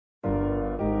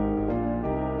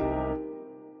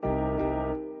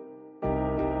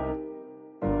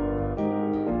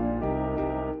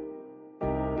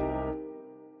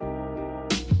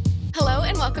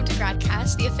welcome to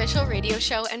GradCast, the official radio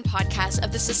show and podcast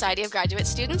of the Society of Graduate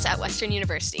Students at Western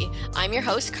University. I'm your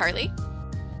host, Carly.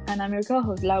 And I'm your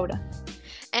co-host, Laura.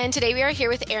 And today we are here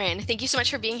with Erin. Thank you so much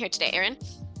for being here today, Erin.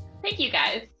 Thank you,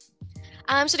 guys.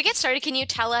 So to get started, can you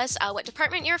tell us what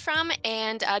department you're from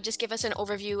and just give us an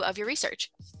overview of your research?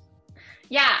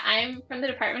 Yeah, I'm from the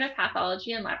Department of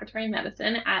Pathology and Laboratory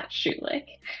Medicine at Schulich,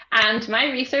 and my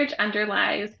research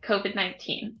underlies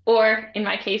COVID-19, or in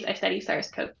my case, I study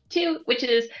SARS-CoV-2, which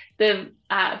is the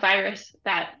virus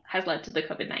that has led to the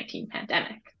COVID-19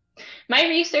 pandemic. My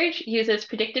research uses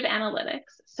predictive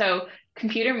analytics, so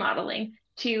computer modeling,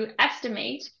 to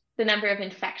estimate the number of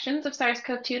infections of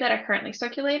SARS-CoV-2 that are currently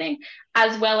circulating,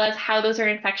 as well as how those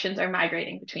infections are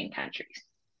migrating between countries.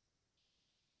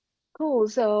 Cool.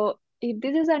 So if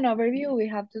this is an overview, we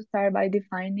have to start by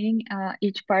defining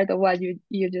each part of what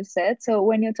you just said. So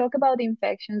when you talk about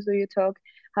infections, do you talk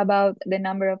about the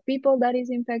number of people that is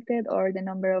infected or the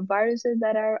number of viruses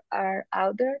that are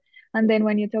out there? And then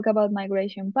when you talk about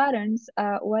migration patterns,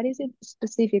 what is it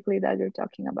specifically that you're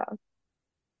talking about?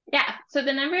 Yeah, so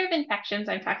the number of infections,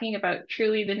 I'm talking about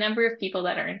truly the number of people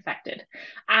that are infected.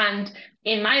 And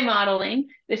in my modeling,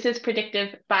 this is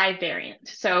predictive by variant.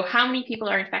 So how many people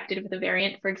are infected with a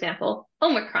variant, for example,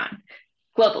 Omicron,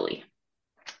 globally?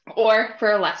 Or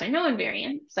for a lesser known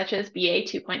variant, such as BA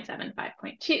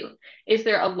 2.75.2. Is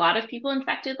there a lot of people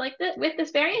infected like this with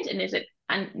this variant? And is it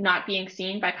not being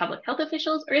seen by public health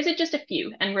officials? Or is it just a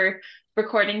few? And we're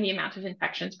recording the amount of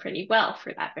infections pretty well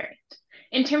for that variant.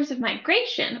 In terms of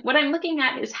migration, what I'm looking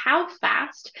at is how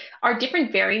fast are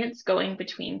different variants going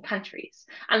between countries.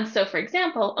 And so, for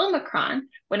example, Omicron,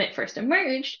 when it first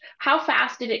emerged, how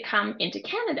fast did it come into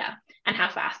Canada? And how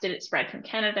fast did it spread from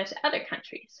Canada to other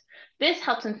countries? This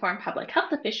helps inform public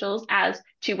health officials as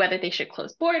to whether they should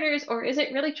close borders, or is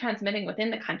it really transmitting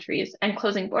within the countries, and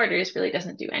closing borders really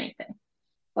doesn't do anything.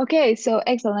 Okay, so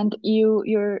excellent.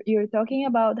 You're talking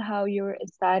about how you're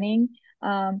studying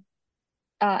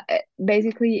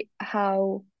basically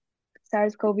how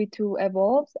SARS-CoV-2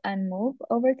 evolves and move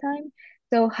over time.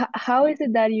 So how is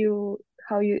it that you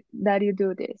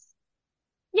do this?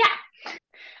 Yeah,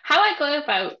 how I go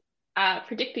about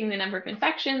predicting the number of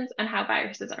infections and how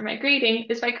viruses are migrating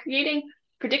is by creating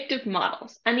predictive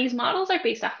models. And these models are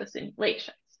based off of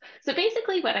simulations. So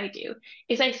basically what I do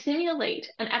is I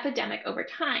simulate an epidemic over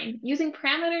time using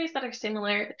parameters that are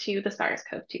similar to the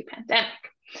SARS-CoV-2 pandemic.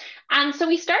 And so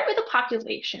we start with a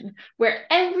population where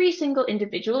every single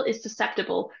individual is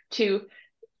susceptible to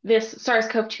this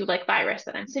SARS-CoV-2-like virus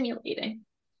that I'm simulating.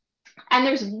 And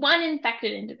there's one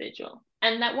infected individual.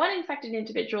 And that one infected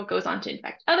individual goes on to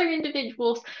infect other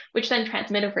individuals, which then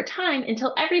transmit over time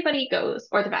until everybody goes,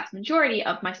 or the vast majority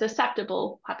of my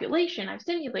susceptible population I've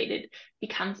simulated,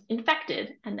 becomes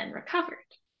infected and then recovered.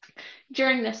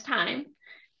 During this time,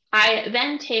 I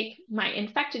then take my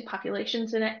infected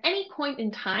populations, and at any point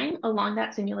in time along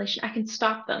that simulation, I can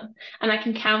stop them, and I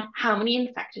can count how many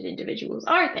infected individuals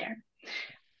are there.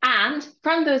 And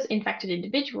from those infected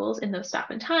individuals in those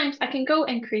stop and times, I can go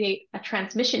and create a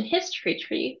transmission history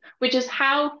tree, which is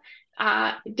how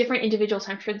different individuals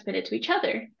have transmitted to each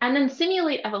other, and then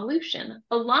simulate evolution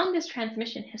along this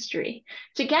transmission history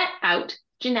to get out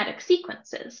genetic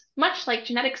sequences, much like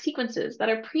genetic sequences that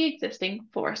are pre-existing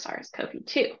for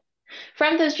SARS-CoV-2.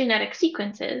 From those genetic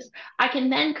sequences, I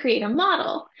can then create a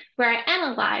model where I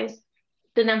analyze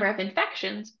the number of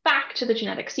infections back to the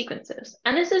genetic sequences.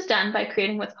 And this is done by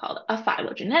creating what's called a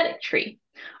phylogenetic tree.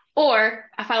 Or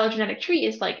a phylogenetic tree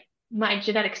is like my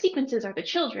genetic sequences are the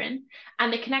children,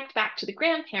 and they connect back to the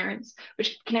grandparents,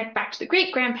 which connect back to the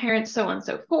great-grandparents, so on and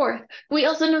so forth. But we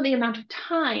also know the amount of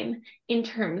time in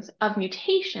terms of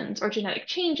mutations or genetic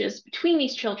changes between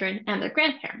these children and their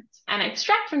grandparents. And I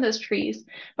extract from those trees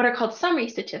what are called summary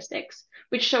statistics,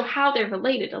 which show how they're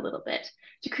related a little bit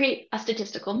to create a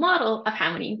statistical model of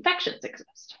how many infections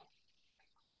exist.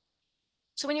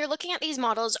 So when you're looking at these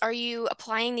models, are you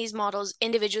applying these models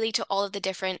individually to all of the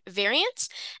different variants?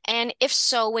 And if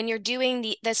so, when you're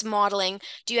doing this modeling,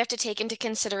 do you have to take into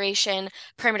consideration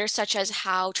parameters such as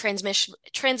how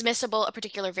transmissible a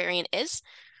particular variant is?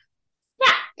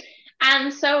 Yeah,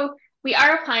 and so we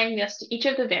are applying this to each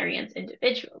of the variants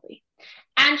individually.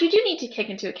 And you do need to take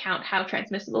into account how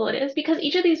transmissible it is because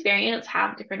each of these variants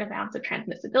have different amounts of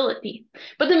transmissibility.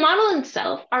 But the model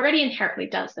itself already inherently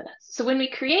does this. So when we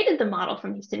created the model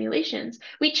from these simulations,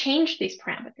 we changed these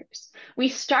parameters. We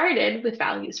started with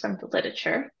values from the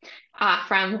literature,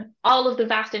 from all of the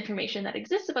vast information that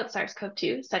exists about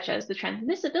SARS-CoV-2, such as the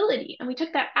transmissibility, and we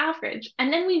took that average,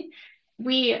 and then we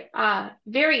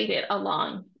varied it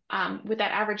along with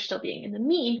that average still being in the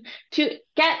mean to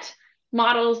get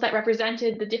models that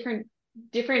represented the different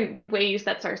different ways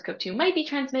that SARS-CoV-2 might be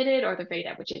transmitted or the rate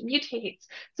at which it mutates,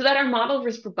 so that our model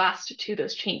was robust to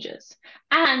those changes.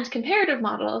 And comparative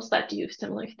models that do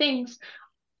similar things,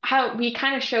 how we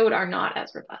kind of showed are not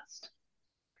as robust.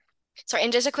 Sorry,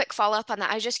 and just a quick follow-up on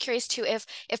that. I was just curious too if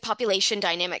population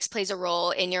dynamics plays a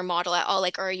role in your model at all.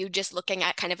 Like, or are you just looking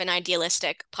at kind of an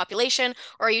idealistic population,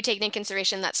 or are you taking into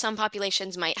consideration that some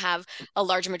populations might have a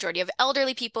large majority of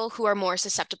elderly people who are more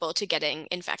susceptible to getting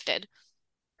infected?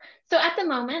 So at the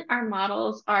moment, our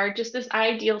models are just this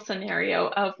ideal scenario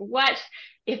of what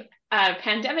if a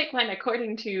pandemic went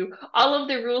according to all of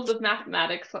the rules of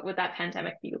mathematics, what would that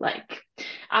pandemic be like?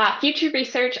 Future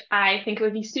research, I think it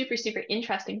would be super, super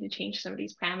interesting to change some of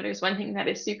these parameters. One thing that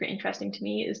is super interesting to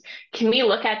me is, can we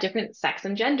look at different sex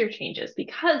and gender changes?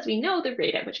 Because we know the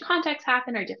rate at which contacts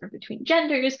happen are different between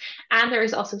genders, and there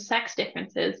is also sex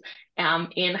differences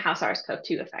in how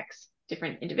SARS-CoV-2 affects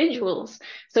different individuals.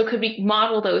 So could we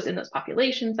model those in those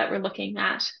populations that we're looking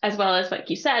at, as well as, like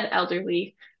you said,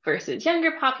 elderly versus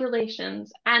younger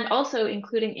populations, and also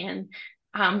including in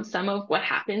some of what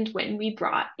happened when we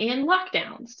brought in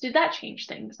lockdowns. Did that change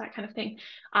things? That kind of thing.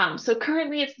 So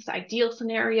currently it's this ideal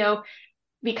scenario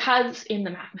because in the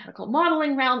mathematical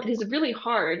modeling realm, it is really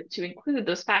hard to include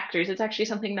those factors. It's actually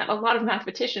something that a lot of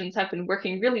mathematicians have been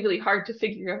working really, really hard to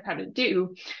figure out how to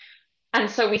do. And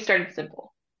so we started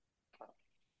simple.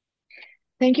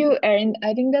 Thank you, Erin.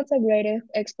 I think that's a great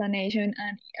explanation.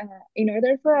 And in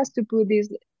order for us to put this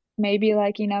maybe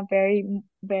like in a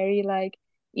very like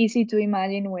easy to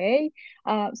imagine way,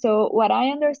 so what I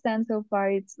understand so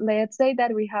far is, let's say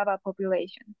that we have a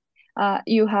population.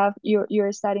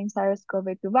 You're studying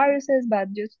SARS-CoV-2 viruses,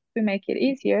 but just to make it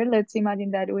easier, let's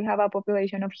imagine that we have a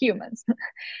population of humans.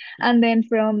 And then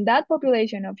from that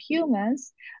population of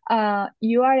humans,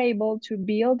 you are able to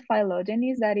build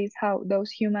phylogenies. That is how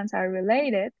those humans are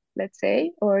related, let's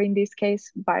say, or in this case,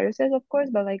 viruses, of course,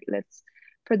 but like let's,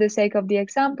 for the sake of the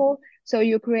example, so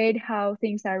you create how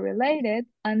things are related,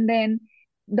 and then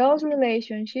those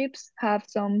relationships have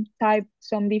some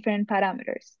different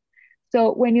parameters.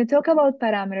 So when you talk about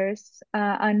parameters,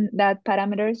 and that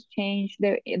parameters change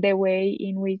the way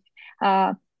in which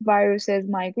viruses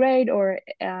migrate, or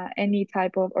any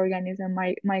type of organism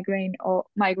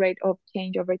migrate or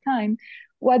change over time,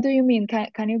 what do you mean?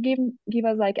 Can you give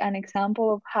us like an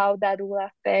example of how that will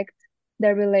affect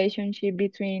the relationship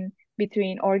between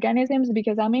organisms?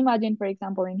 Because I'm imagining, for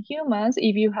example, in humans,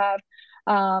 if you have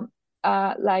um,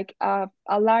 like a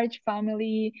large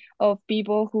family of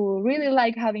people who really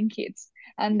like having kids,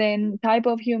 and then type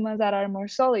of humans that are more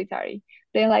solitary,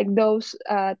 then like those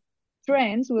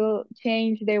trends will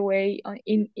change the way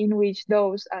in which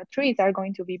those trees are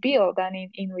going to be built, and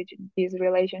in which these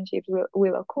relationships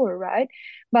will occur, right?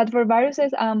 But for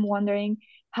viruses, I'm wondering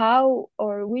how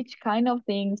or which kind of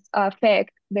things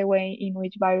affect the way in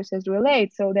which viruses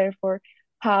relate. So therefore,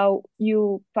 how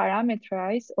you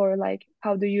parameterize, or like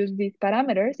how to use these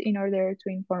parameters in order to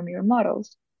inform your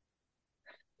models.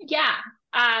 Yeah,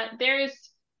 there's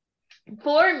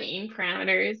four main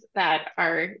parameters that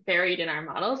are buried in our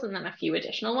models, and then a few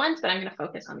additional ones, but I'm going to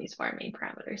focus on these four main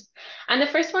parameters. And the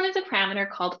first one is a parameter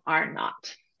called R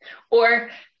naught, or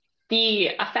the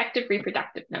effective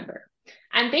reproductive number.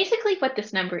 And basically what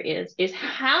this number is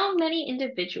how many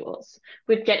individuals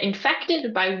would get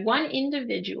infected by one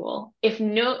individual if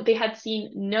they had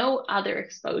seen no other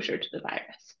exposure to the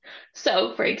virus.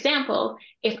 So for example,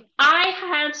 if I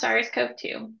had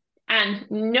SARS-CoV-2 and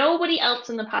nobody else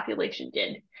in the population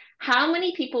did, how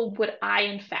many people would I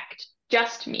infect?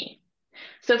 Just me.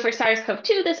 So for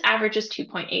SARS-CoV-2, this average is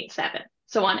 2.87.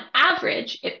 So on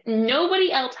average, if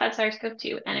nobody else had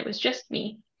SARS-CoV-2 and it was just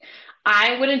me,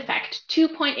 I would infect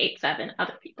 2.87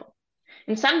 other people.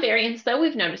 In some variants, though,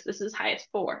 we've noticed this is as high as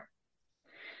 4.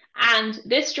 And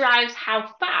this drives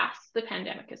how fast the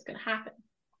pandemic is going to happen.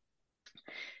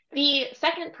 The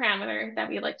second parameter that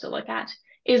we like to look at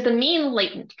is the mean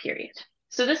latent period.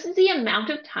 So this is the amount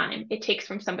of time it takes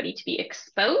from somebody to be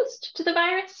exposed to the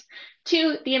virus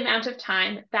to the amount of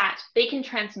time that they can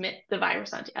transmit the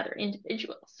virus onto other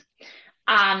individuals.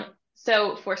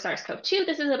 So for SARS-CoV-2,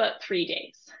 this is about 3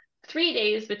 days. 3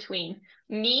 days between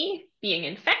me being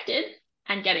infected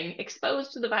and getting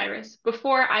exposed to the virus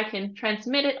before I can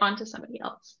transmit it onto somebody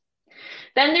else.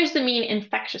 Then there's the mean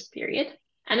infectious period,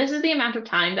 and this is the amount of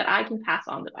time that I can pass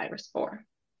on the virus for.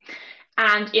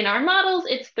 And in our models,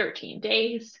 it's 13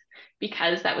 days,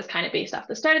 because that was kind of based off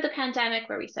the start of the pandemic,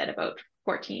 where we said about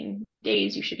 14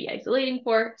 days you should be isolating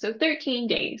for. So 13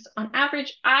 days on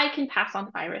average, I can pass on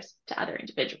the virus to other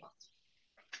individuals.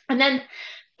 And then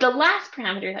the last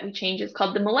parameter that we change is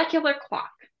called the molecular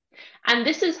clock. And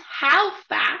this is how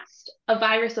fast a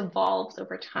virus evolves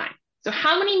over time. So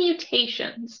how many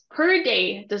mutations per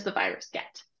day does the virus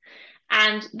get?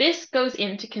 And this goes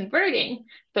into converting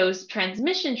those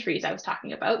transmission trees I was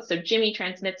talking about. So Jimmy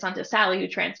transmits onto Sally, who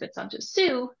transmits onto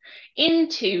Sue,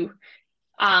 into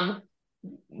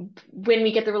when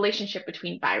we get the relationship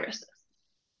between viruses.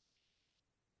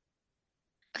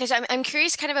 Okay, so I'm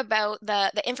curious kind of about the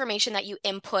information that you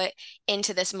input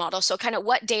into this model. So kind of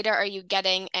what data are you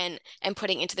getting and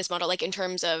putting into this model, like in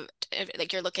terms of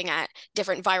like you're looking at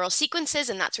different viral sequences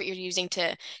and that's what you're using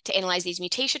to analyze these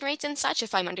mutation rates and such,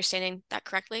 if I'm understanding that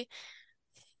correctly.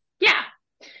 Yeah.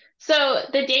 So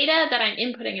the data that I'm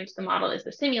inputting into the model is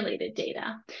the simulated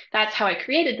data. That's how I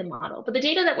created the model. But the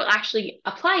data that we'll actually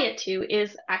apply it to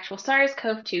is actual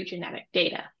SARS-CoV-2 genetic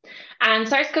data. And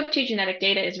SARS-CoV-2 genetic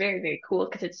data is very, very cool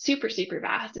because it's super, super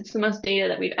vast. It's the most data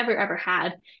that we've ever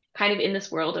had kind of in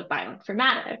this world of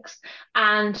bioinformatics.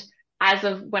 And as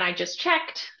of when I just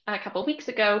checked a couple of weeks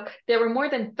ago, there were more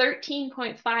than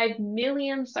 13.5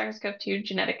 million SARS-CoV-2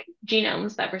 genetic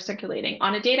genomes that were circulating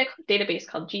on a database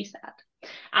called GSAT.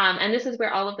 And this is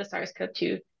where all of the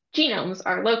SARS-CoV-2 genomes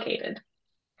are located.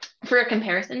 For a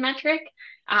comparison metric,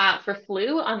 for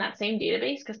flu on that same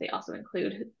database, because they also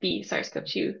include the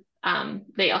SARS-CoV-2,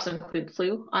 they also include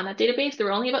flu on that database, there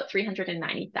were only about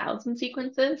 390,000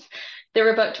 sequences. There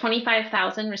were about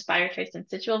 25,000 respiratory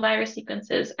syncytial virus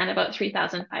sequences and about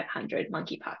 3,500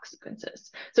 monkeypox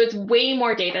sequences. So it's way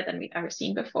more data than we've ever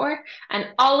seen before. And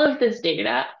all of this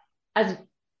data, as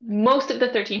most of the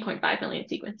 13.5 million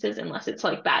sequences, unless it's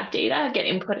like bad data, get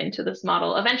input into this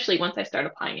model eventually once I start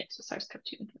applying it to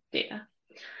SARS-CoV-2 data.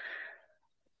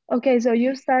 Okay, so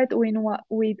you start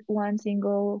with one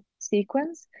single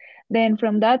sequence. Then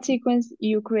from that sequence,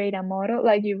 you create a model,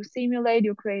 like you simulate,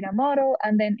 you create a model,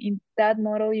 and then in that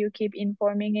model, you keep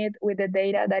informing it with the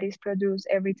data that is produced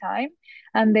every time.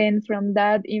 And then from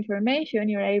that information,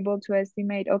 you're able to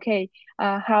estimate, okay,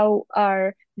 how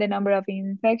are the number of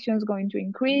infections going to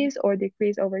increase or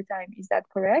decrease over time? Is that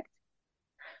correct?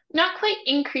 Not quite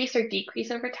increase or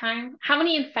decrease over time. How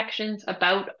many infections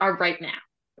about are right now?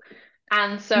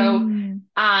 And so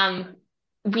Mm.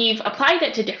 we've applied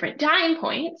it to different time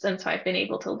points. And so I've been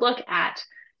able to look at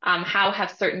how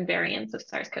have certain variants of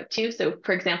SARS-CoV-2. So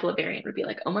for example, a variant would be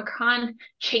like Omicron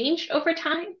changed over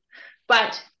time.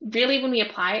 But really when we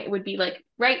apply it, it would be like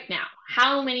right now,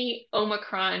 how many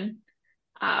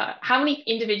how many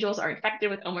individuals are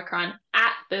infected with Omicron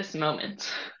at this moment?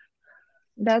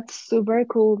 That's super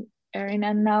cool, Erin.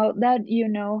 And now that you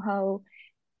know how,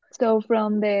 so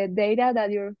from the data that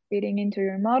you're feeding into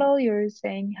your model, you're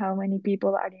saying how many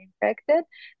people are infected.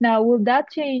 Now, will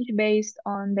that change based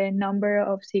on the number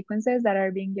of sequences that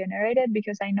are being generated?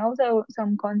 Because I know that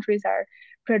some countries are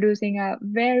producing a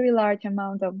very large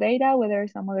amount of data, whether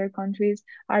some other countries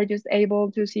are just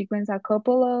able to sequence a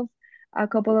couple of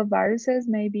viruses,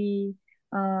 maybe.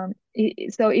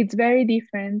 So it's very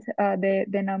different,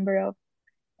 the number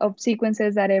of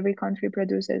sequences that every country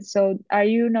produces. So are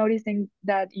you noticing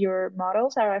that your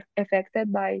models are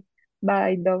affected by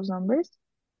those numbers?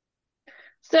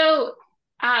 So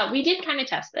we did kind of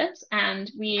test this, and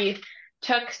we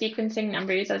took sequencing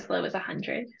numbers as low as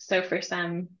 100. So for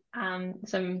some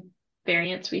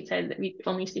variants, we said that we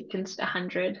only sequenced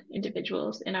 100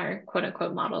 individuals in our quote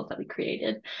unquote models that we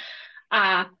created.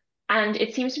 Uh, and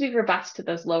it seems to be robust to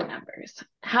those low numbers.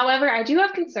 However, I do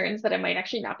have concerns that it might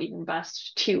actually not be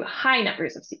robust to high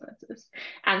numbers of sequences.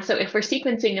 And so if we're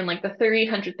sequencing in like the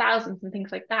 300,000s and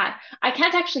things like that, I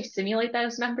can't actually simulate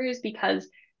those numbers because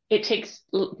it takes,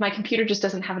 my computer just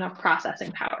doesn't have enough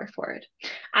processing power for it.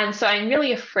 And so I'm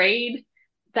really afraid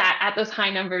that at those high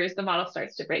numbers, the model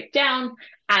starts to break down.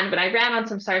 And when I ran on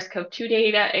some SARS-CoV-2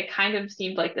 data, it kind of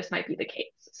seemed like this might be the case.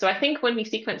 So I think when we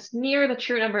sequence near the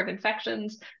true number of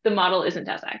infections, the model isn't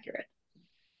as accurate.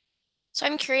 So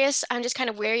I'm curious, just kind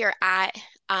of where you're at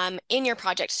in your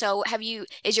project. So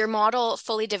is your model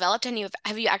fully developed and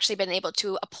have you actually been able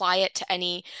to apply it to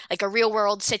any like a real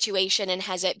world situation and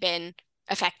has it been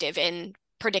effective in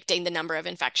predicting the number of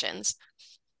infections?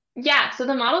 Yeah, so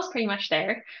the model's pretty much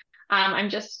there. I'm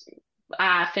just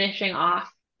finishing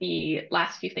off the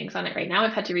last few things on it right now.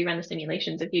 I've had to rerun the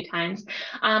simulations a few times,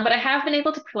 but I have been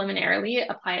able to preliminarily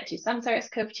apply it to some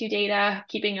SARS-CoV-2 data,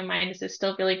 keeping in mind this is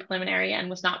still really preliminary and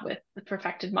was not with the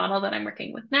perfected model that I'm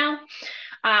working with now.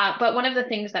 But one of the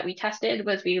things that we tested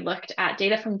was we looked at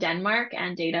data from Denmark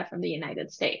and data from the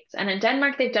United States. And in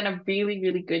Denmark, they've done a really,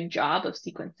 really good job of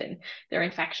sequencing their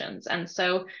infections. And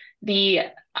so the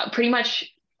pretty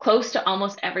much close to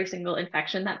almost every single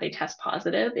infection that they test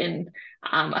positive in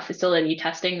a facility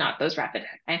testing, not those rapid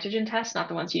antigen tests, not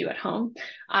the ones you do at home,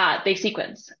 they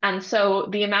sequence. And so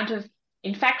the amount of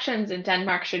infections in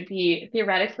Denmark should be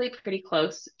theoretically pretty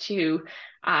close to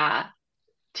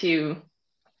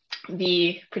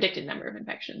the predicted number of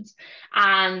infections.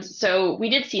 And so we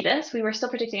did see this. We were still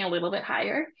predicting a little bit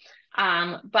higher,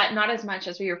 but not as much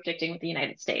as we were predicting with the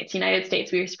United States. United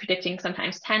States, we were predicting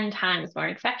sometimes 10 times more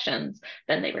infections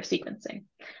than they were sequencing.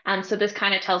 And so this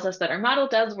kind of tells us that our model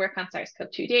does work on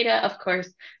SARS-CoV-2 data. Of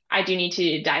course, I do need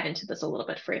to dive into this a little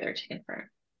bit further to confirm.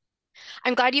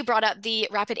 I'm glad you brought up the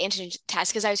rapid antigen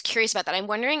test because I was curious about that. I'm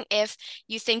wondering if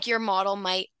you think your model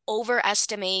might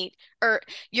overestimate the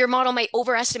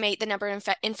number of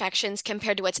infections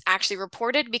compared to what's actually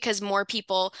reported because more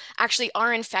people actually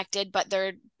are infected, but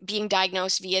they're being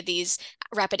diagnosed via these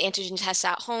rapid antigen tests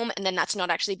at home, and then that's not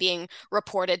actually being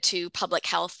reported to public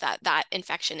health that that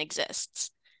infection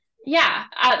exists. Yeah,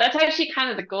 that's actually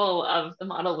kind of the goal of the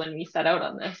model when we set out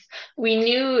on this. We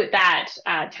knew that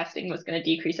testing was going to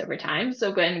decrease over time.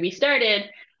 So when we started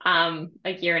a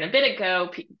year and a bit ago,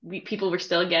 people were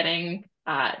still getting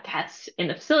tests in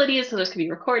the facilities, so those could be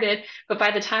recorded. But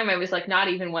by the time I was like not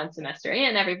even one semester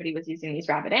in, everybody was using these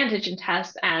rapid antigen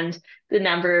tests, and the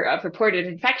number of reported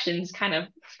infections kind of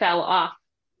fell off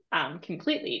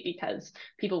completely because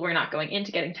people were not going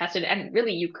into getting tested, and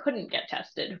really you couldn't get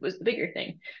tested was the bigger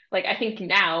thing. Like I think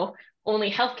now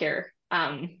only healthcare,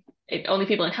 only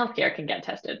people in healthcare can get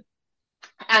tested,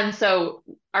 and so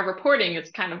our reporting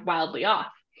is kind of wildly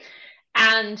off.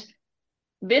 And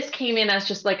this came in as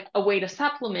just like a way to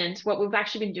supplement what we've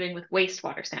actually been doing with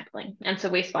wastewater sampling. And so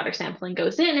wastewater sampling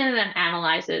goes in and then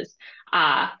analyzes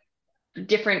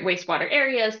different wastewater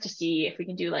areas to see if we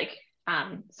can do like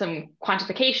some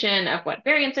quantification of what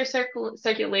variants are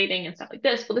circulating and stuff like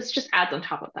this. Well, this just adds on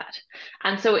top of that.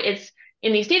 And so it's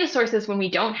in these data sources, when we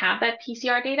don't have that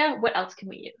PCR data, what else can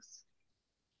we use?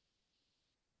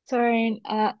 Soren,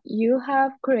 you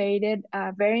have created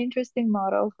a very interesting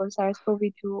model for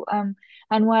SARS-CoV-2.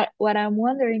 And what I'm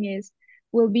wondering is,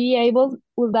 will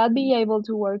that be able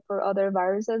to work for other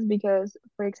viruses? Because,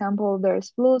 for example, there's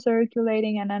flu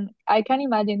circulating, and then I can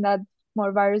imagine that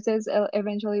more viruses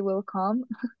eventually will come.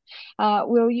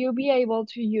 Will you be able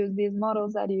to use these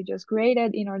models that you just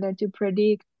created in order to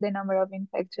predict the number of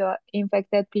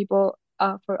infected people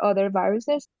for other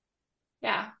viruses?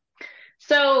 Yeah.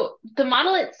 So the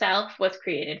model itself was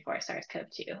created for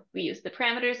SARS-CoV-2. We used the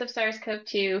parameters of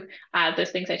SARS-CoV-2, those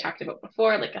things I talked about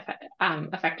before, like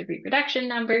effective reproduction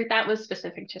number, that was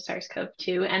specific to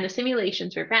SARS-CoV-2, and the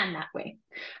simulations were ran that way.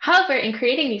 However, in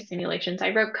creating these simulations,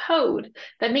 I wrote code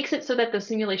that makes it so that those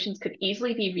simulations could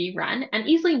easily be rerun and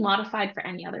easily modified for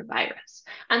any other virus.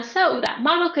 And so that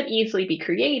model could easily be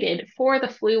created for the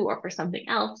flu or for something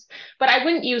else, but I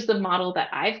wouldn't use the model that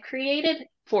I've created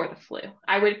for the flu.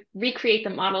 I would recreate the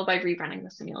model by rerunning the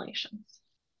simulations.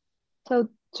 So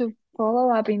to follow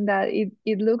up in that,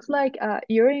 it looks like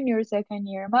you're in your second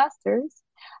year master's,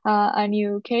 and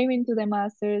you came into the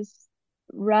master's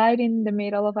right in the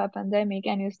middle of a pandemic,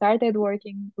 and you started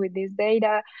working with this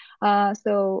data.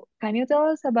 So can you tell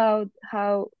us about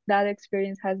how that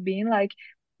experience has been, like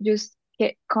just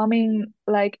coming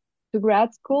like to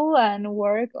grad school and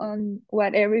work on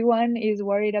what everyone is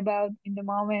worried about in the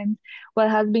moment? What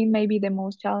has been maybe the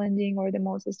most challenging or the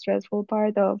most stressful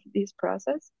part of this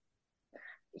process?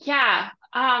 Yeah.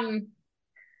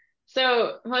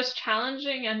 So most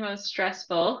challenging and most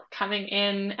stressful coming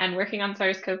in and working on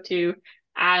SARS-CoV-2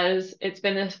 as it's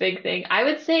been this big thing. I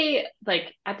would say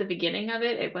like at the beginning of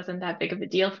it, it wasn't that big of a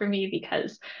deal for me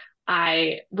because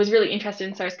I was really interested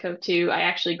in SARS-CoV-2. I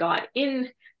actually got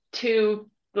into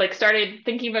like started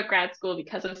thinking about grad school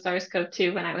because of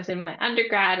SARS-CoV-2 when I was in my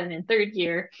undergrad, and in third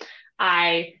year,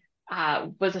 I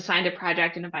was assigned a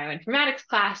project in a bioinformatics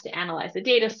class to analyze the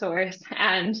data source.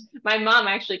 And my mom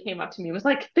actually came up to me and was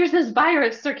like, there's this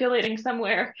virus circulating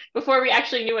somewhere, before we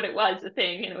actually knew what it was, a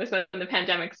thing. And it was when the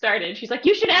pandemic started. She's like,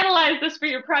 you should analyze this for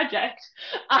your project.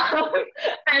 Um,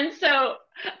 and so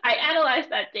I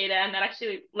analyzed that data, and that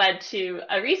actually led to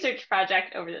a research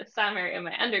project over the summer in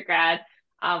my undergrad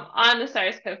on the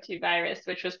SARS-CoV-2 virus,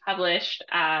 which was published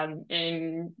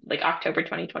in like October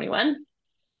 2021.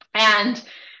 And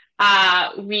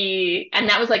and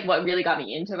that was like what really got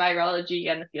me into virology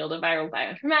and the field of viral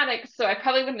bioinformatics. So I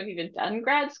probably wouldn't have even done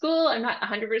grad school. I'm not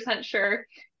 100% sure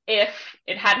if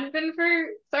it hadn't been for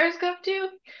SARS-CoV-2.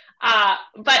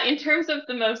 But in terms of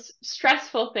the most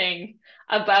stressful thing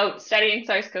about studying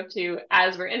SARS-CoV-2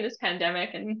 as we're in this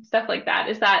pandemic and stuff like that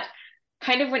is that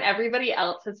kind of when everybody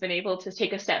else has been able to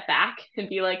take a step back and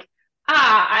be like,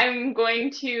 I'm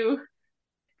going to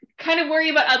kind of worry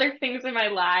about other things in my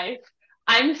life,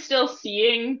 I'm still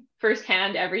seeing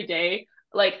firsthand every day,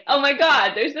 like, oh my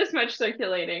God, there's this much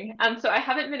circulating. And so I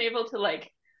haven't been able to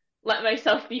like let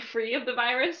myself be free of the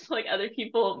virus like other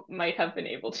people might have been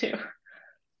able to.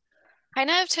 Kind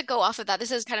of to go off of that,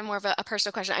 this is kind of more of a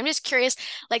personal question. I'm just curious,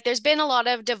 like there's been a lot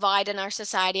of divide in our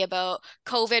society about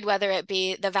COVID, whether it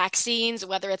be the vaccines,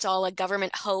 whether it's all a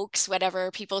government hoax, whatever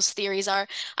people's theories are.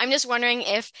 I'm just wondering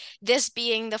if this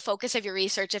being the focus of your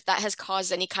research, if that has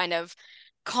caused any kind of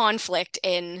conflict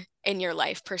in your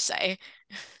life per se.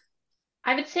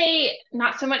 I would say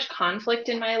not so much conflict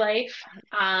in my life.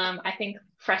 I think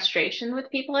frustration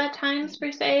with people at times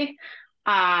per se.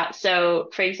 So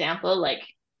for example, like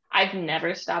I've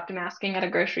never stopped masking at a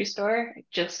grocery store.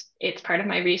 Just it's part of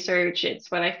my research. It's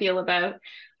what I feel about.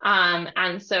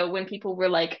 And so when people were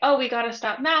like, "Oh, we gotta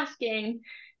stop masking,"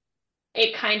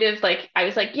 it kind of like I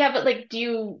was like, "Yeah, but like,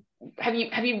 have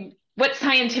you what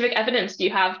scientific evidence do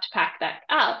you have to back that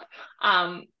up?"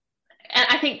 And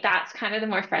I think that's kind of the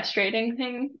more frustrating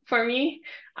thing for me.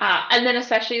 And then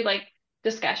especially like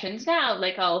discussions now,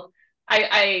 like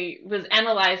I was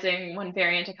analyzing one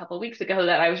variant a couple of weeks ago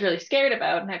that I was really scared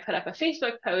about, and I put up a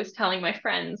Facebook post telling my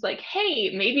friends like, "Hey,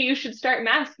 maybe you should start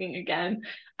masking again."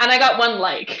 And I got one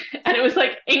like, and it was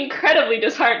like incredibly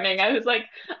disheartening. I was like,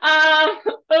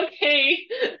 okay,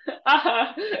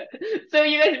 uh, so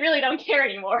you guys really don't care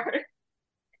anymore.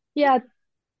 Yeah,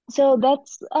 so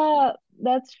that's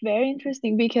very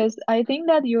interesting because I think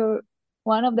that you're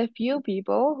one of the few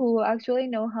people who actually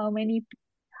know how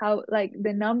like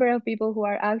the number of people who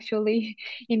are actually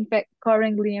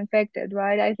currently infected,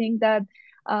 right? I think that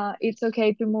it's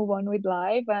okay to move on with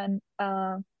life and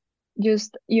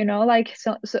just like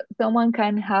someone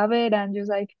can have it and just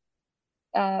like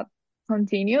uh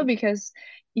continue because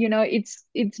it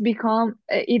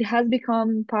has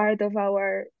become part of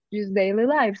our just daily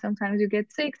life. Sometimes you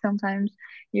get sick, sometimes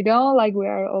you don't, like we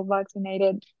are all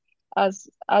vaccinated as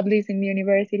at least in the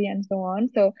university and so on.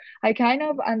 So I kind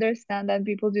of understand that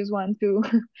people just want to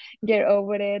get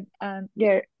over it and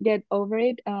get over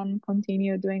it and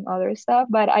continue doing other stuff,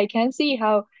 but I can see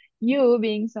how you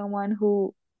being someone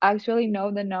who actually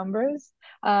know the numbers,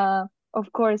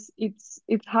 of course it's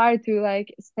hard to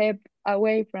like step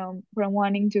away from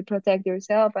wanting to protect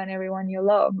yourself and everyone you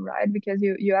love, right? Because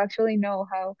you actually know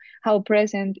how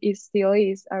present it still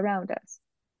is around us.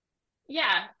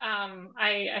 Yeah,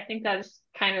 I think that's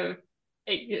kind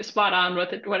of spot on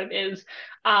with what it is.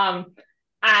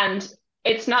 And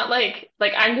it's not like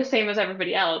I'm the same as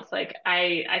everybody else. Like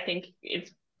I think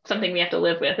it's something we have to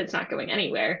live with. It's not going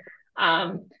anywhere.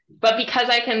 But because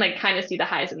I can like kind of see the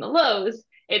highs and the lows,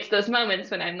 it's those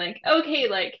moments when I'm like, okay,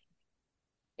 like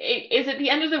is it the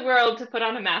end of the world to put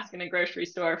on a mask in a grocery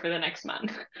store for the next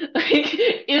month? Like,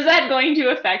 is that going to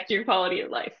affect your quality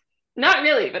of life? Not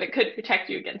really, but it could protect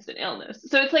you against an illness.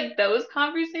 So it's like those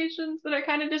conversations that are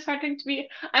kind of disheartening to me.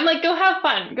 I'm like, go have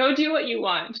fun, go do what you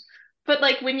want. But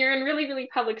like when you're in really, really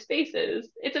public spaces,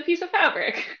 it's a piece of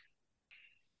fabric.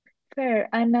 Fair.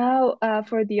 And now,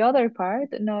 for the other part,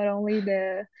 not only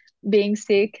the being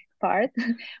sick part,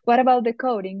 what about the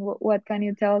coding? What can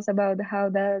you tell us about how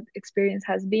that experience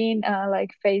has been,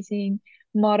 like facing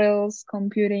models,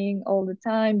 computing all the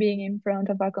time, being in front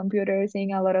of a computer,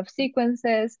 seeing a lot of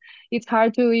sequences? It's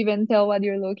hard to even tell what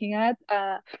you're looking at.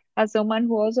 As someone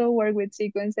who also work with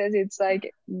sequences, it's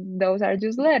like those are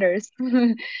just letters,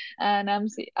 and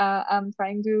I'm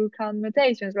trying to count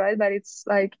mutations, right? But it's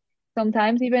like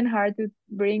sometimes even hard to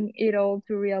bring it all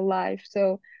to real life.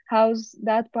 So how's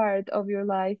that part of your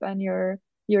life and your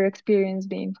experience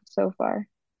been so far?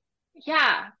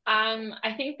 Yeah,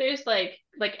 I think there's like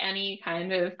any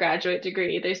kind of graduate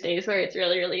degree, there's days where it's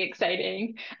really, really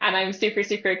exciting and I'm super,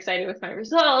 super excited with my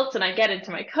results and I get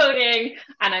into my coding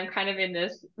and I'm kind of in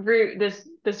this route,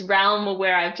 this realm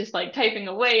where I'm just like typing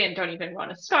away and don't even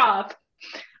want to stop.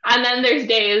 And then there's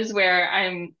days where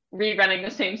I'm rerunning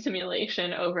the same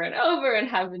simulation over and over and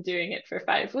have been doing it for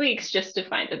 5 weeks just to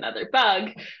find another bug,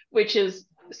 which is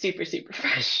super, super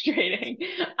frustrating.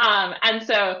 And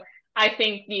so I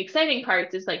think the exciting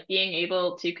parts is like being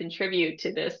able to contribute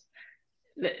to this,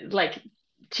 like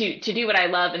to do what I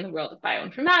love in the world of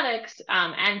bioinformatics,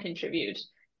 and contribute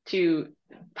to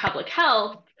public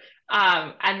health.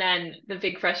 And then the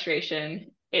big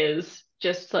frustration is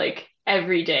just like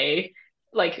every day,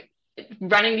 like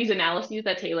running these analyses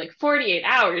that take like 48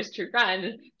 hours to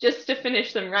run just to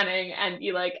finish them running and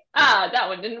be like, that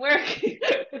one didn't work.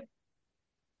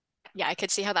 Yeah, I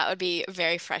could see how that would be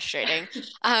very frustrating.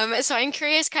 So I'm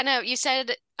curious, kind of, we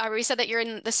said that you're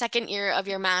in the second year of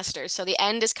your master's, so the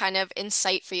end is kind of in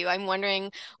sight for you. I'm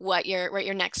wondering what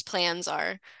your next plans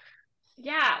are.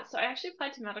 Yeah, so I actually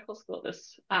applied to medical school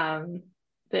this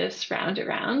round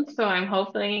around. So I'm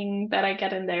hoping that I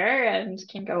get in there and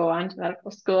can go on to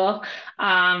medical school.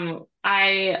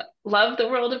 I love the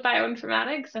world of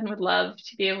bioinformatics and would love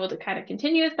to be able to kind of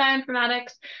continue with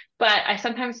bioinformatics, but I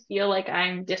sometimes feel like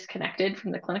I'm disconnected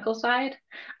from the clinical side.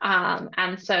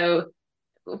 And so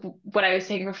what I was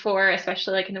saying before,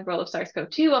 especially like in the world of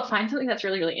SARS-CoV-2, I'll find something that's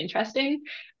really, really interesting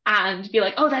and be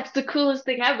like, oh, that's the coolest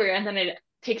thing ever. And then it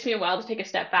takes me a while to take a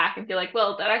step back and be like,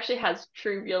 well, that actually has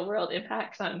true real world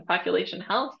impacts on population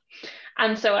health.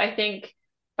 And so I think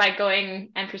by going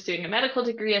and pursuing a medical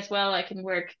degree as well, I can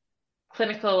work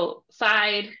clinical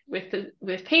side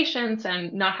with patients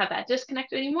and not have that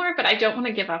disconnect anymore. But I don't want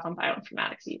to give up on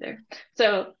bioinformatics either.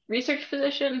 So research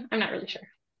position, I'm not really sure.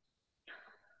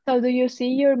 So do you see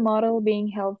your model being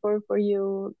helpful for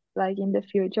you like in the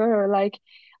future, or like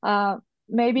uh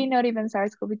maybe not even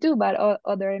SARS-CoV-2 but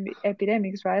other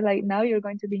epidemics, right? Like now you're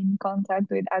going to be in contact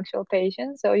with actual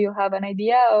patients, so you have an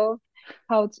idea of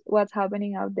what's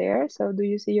happening out there. So do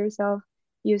you see yourself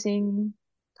using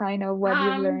kind of what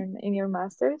you've Um, learned in your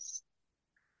master's?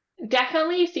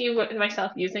 Definitely see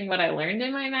myself using what I learned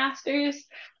in my master's.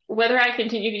 Whether I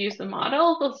continue to use the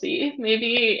model, we'll see.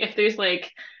 Maybe if there's like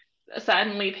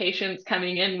suddenly patients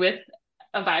coming in with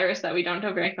a virus that we don't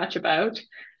know very much about,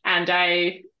 and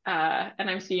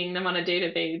I'm seeing them on a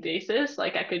day-to-day basis,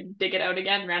 like I could dig it out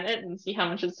again, run it, and see how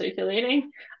much is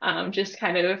circulating, just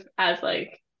kind of as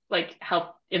like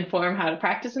help inform how to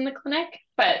practice in the clinic.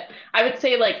 But I would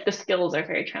say like the skills are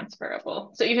very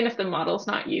transferable. So even if the model's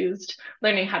not used,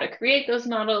 learning how to create those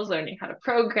models, learning how to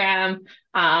program,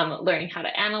 learning how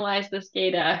to analyze this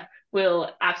data will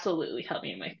absolutely help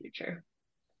me in my future.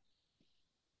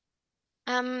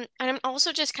 And I'm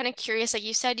also just kind of curious, like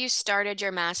you said, you started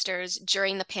your master's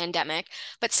during the pandemic,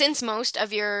 but since most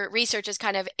of your research is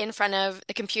kind of in front of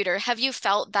the computer, have you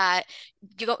felt that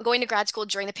going to grad school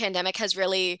during the pandemic has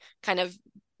really kind of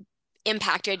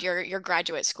impacted your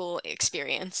graduate school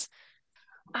experience?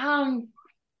 Um,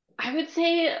 I would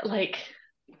say like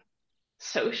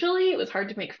socially, it was hard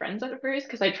to make friends at first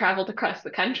because I traveled across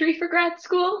the country for grad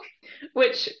school,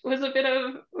 which was a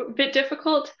bit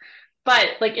difficult. But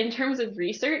like in terms of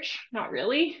research, not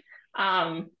really.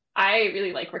 I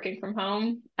really like working from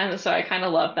home, and so I kind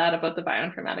of love that about the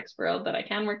bioinformatics world that I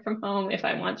can work from home if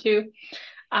I want to.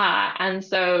 And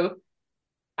so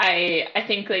I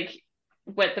think like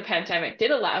what the pandemic did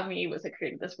allow me was it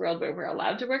created this world where we're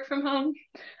allowed to work from home.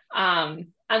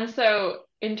 And so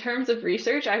in terms of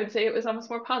research, I would say it was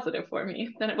almost more positive for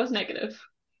me than it was negative.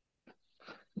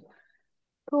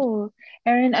 Cool.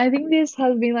 Erin, I think this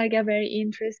has been like a very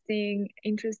interesting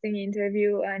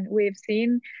interview, and we've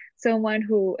seen someone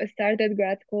who started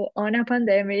grad school on a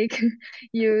pandemic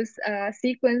use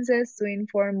sequences to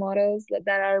inform models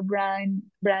that are brand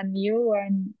new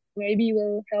and maybe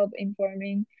will help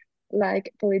informing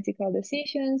like political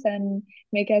decisions and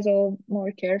make us all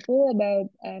more careful about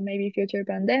maybe future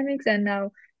pandemics. And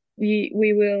now we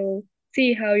will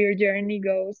see how your journey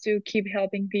goes to keep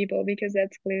helping people, because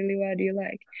that's clearly what you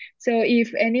like. So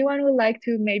if anyone would like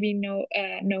to maybe know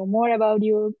more about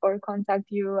you or contact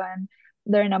you and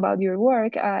learn about your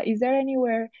work, is there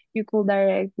anywhere you could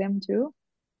direct them to?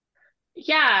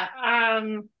 Yeah,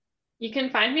 you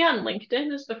can find me on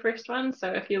LinkedIn is the first one.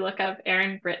 So if you look up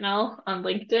Erin Britnell on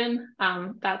LinkedIn,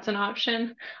 that's an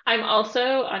option. I'm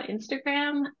also on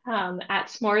Instagram at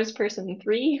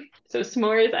s'moresperson3. So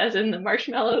s'mores as in the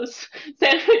marshmallows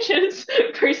sandwiches.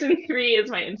 Person3 is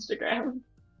my Instagram.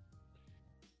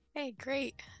 Hey,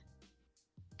 great.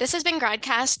 This has been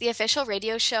Gradcast, the official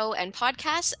radio show and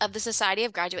podcast of the Society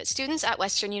of Graduate Students at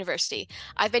Western University.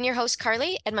 I've been your host,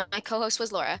 Carly, and my co-host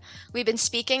was Laura. We've been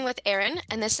speaking with Erin,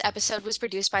 and this episode was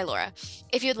produced by Laura.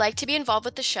 If you'd like to be involved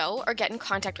with the show or get in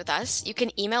contact with us, you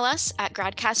can email us at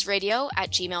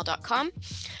gradcastradio@gmail.com.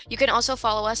 You can also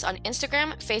follow us on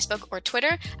Instagram, Facebook, or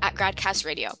Twitter at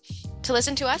GradcastRadio. To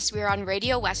listen to us, we are on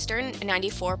Radio Western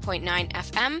 94.9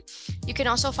 FM. You can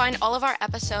also find all of our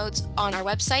episodes on our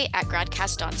website at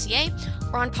gradcast.ca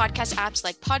or on podcast apps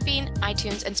like Podbean,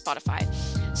 iTunes, and Spotify.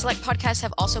 Select podcasts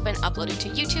have also been uploaded to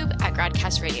YouTube at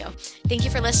Gradcast Radio. Thank you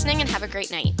for listening and have a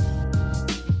great night.